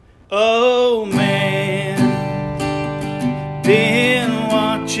Oh man, Ben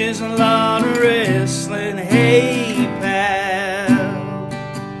watches a lot of wrestling. Hey pal,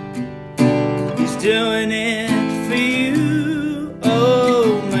 he's doing it for you.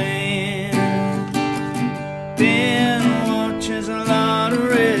 Oh man, Ben watches a lot of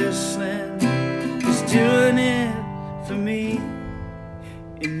wrestling. He's doing it for me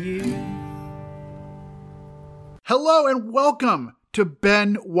and you. Hello and welcome to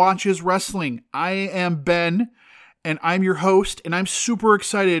Ben Watches Wrestling. I am Ben, and I'm your host, and I'm super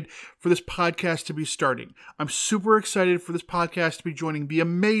excited for this podcast to be starting. I'm super excited for this podcast to be joining the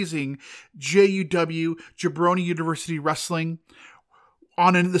amazing JUW, Jabroni University Wrestling,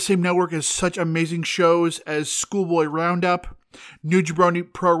 on the same network as such amazing shows as Schoolboy Roundup, New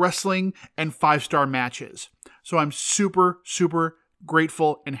Jabroni Pro Wrestling, and 5-Star Matches. So I'm super, super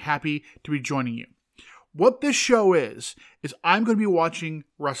grateful and happy to be joining you. What this show is I'm going to be watching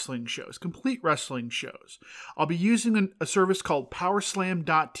wrestling shows, complete wrestling shows. I'll be using a service called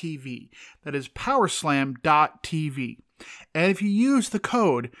Powerslam.tv. That is Powerslam.tv. And if you use the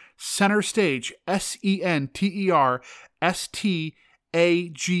code CENTERSTAGE,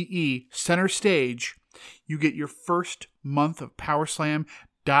 SENTERSTAGE, Center Stage, you get your first month of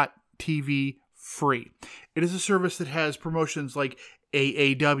Powerslam.tv free. It is a service that has promotions like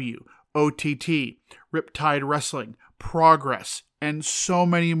AAW, OTT, Riptide Wrestling, Progress, and so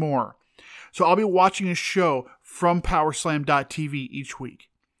many more. So I'll be watching a show from Powerslam.tv each week.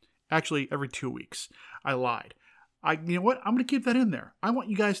 Actually, every 2 weeks. I lied. You know what? I'm going to keep that in there. I want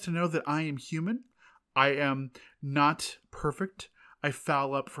you guys to know that I am human. I am not perfect. I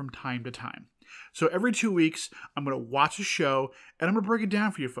foul up from time to time. So every 2 weeks, I'm going to watch a show, and I'm going to break it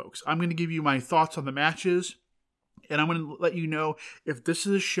down for you folks. I'm going to give you my thoughts on the matches, and I'm going to let you know if this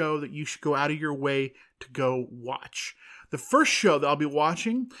is a show that you should go out of your way to go watch. The first show that I'll be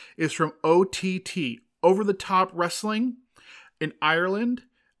watching is from OTT, Over the Top Wrestling in Ireland.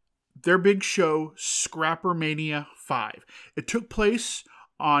 Their big show, Scrappermania 5. It took place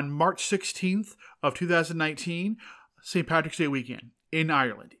on March 16th of 2019, St. Patrick's Day weekend, in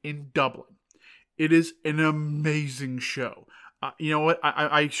Ireland, in Dublin. It is an amazing show. You know what?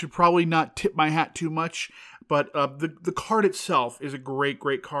 I should probably not tip my hat too much, but the card itself is a great,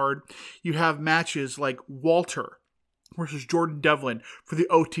 great card. You have matches like Walter versus Jordan Devlin for the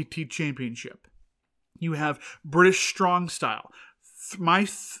OTT Championship. You have British Strong Style, my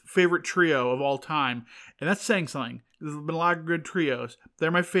favorite trio of all time, and that's saying something. There's been a lot of good trios. They're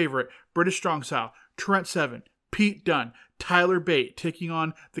my favorite. British Strong Style, Trent Seven, Pete Dunne, Tyler Bate taking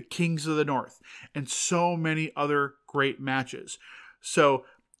on the Kings of the North, and so many other great matches. So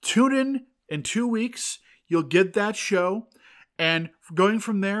tune in 2 weeks. You'll get that show. And going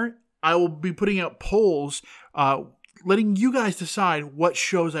from there, I will be putting out polls, letting you guys decide what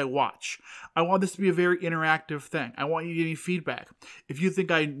shows I watch. I want this to be a very interactive thing. I want you to give me feedback. If you think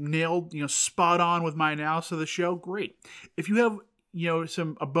I nailed, spot on with my analysis of the show, great. If you have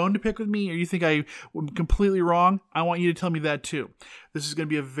a bone to pick with me, or you think I'm completely wrong, I want you to tell me that too. This is going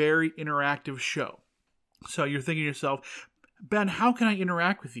to be a very interactive show. So you're thinking to yourself, Ben, how can I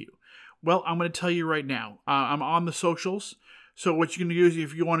interact with you? Well, I'm going to tell you right now. I'm on the socials. So what you're going to do is,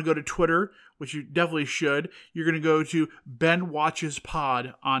 if you want to go to Twitter, which you definitely should, you're going to go to Ben Watches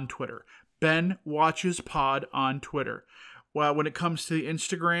Pod on Twitter. Ben Watches Pod on Twitter. Well, when it comes to the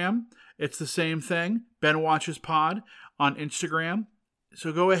Instagram, it's the same thing. Ben Watches Pod on Instagram.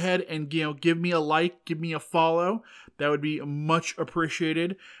 So go ahead and give me a like, give me a follow. That would be much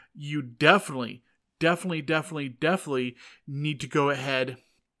appreciated. You definitely need to go ahead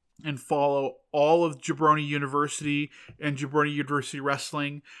and follow all of Jabroni University and Jabroni University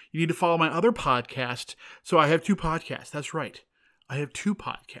Wrestling. You need to follow my other podcast. So I have 2 podcasts. That's right. I have 2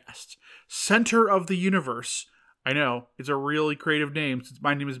 podcasts. Center of the Universe. I know, it's a really creative name since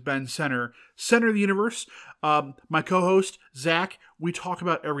my name is Ben Center. Center of the Universe. My co-host, Zach, we talk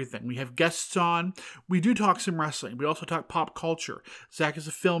about everything. We have guests on. We do talk some wrestling. We also talk pop culture. Zach is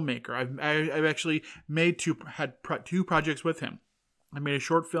a filmmaker. I've actually had 2 projects with him. I made a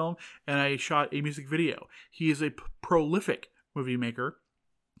short film and I shot a music video. He is a prolific movie maker.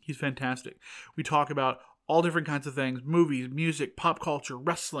 He's fantastic. We talk about all different kinds of things: movies, music, pop culture,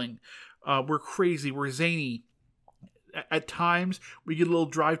 wrestling. We're crazy. We're zany. At times, we get a little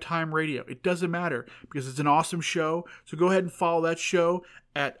drive time radio. It doesn't matter because it's an awesome show. So go ahead and follow that show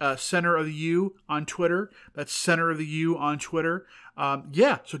at Center of the U on Twitter. That's Center of the U on Twitter. And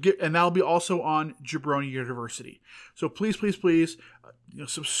that'll be also on Jabroni University. So please,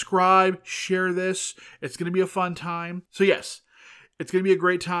 subscribe, share this. It's going to be a fun time. So yes, it's going to be a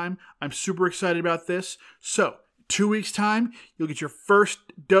great time. I'm super excited about this. So 2 weeks' time, you'll get your first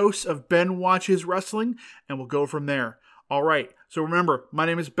dose of Ben Watches Wrestling, and we'll go from there. All right. So remember, my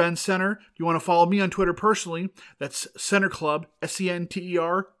name is Ben Center. If you want to follow me on Twitter personally, that's Center Club,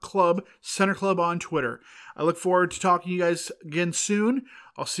 Center Club, Center Club on Twitter. I look forward to talking to you guys again soon.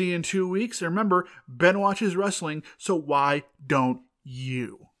 I'll see you in 2 weeks. And remember, Ben Watches Wrestling, so why don't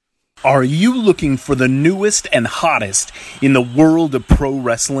you? Are you looking for the newest and hottest in the world of pro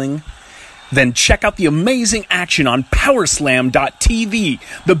wrestling? Then check out the amazing action on Powerslam.tv,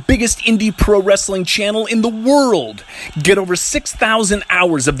 the biggest indie pro wrestling channel in the world. Get over 6,000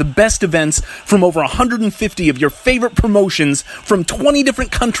 hours of the best events from over 150 of your favorite promotions from 20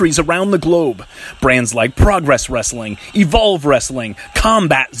 different countries around the globe. Brands like Progress Wrestling, Evolve Wrestling,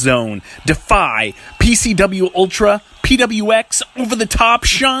 Combat Zone, Defy, PCW Ultra, PWX, Over the Top,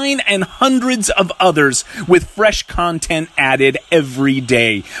 Shine, and hundreds of others with fresh content added every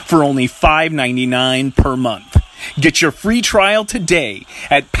day for only $5.99 per month. Get your free trial today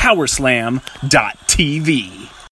at Powerslam.tv.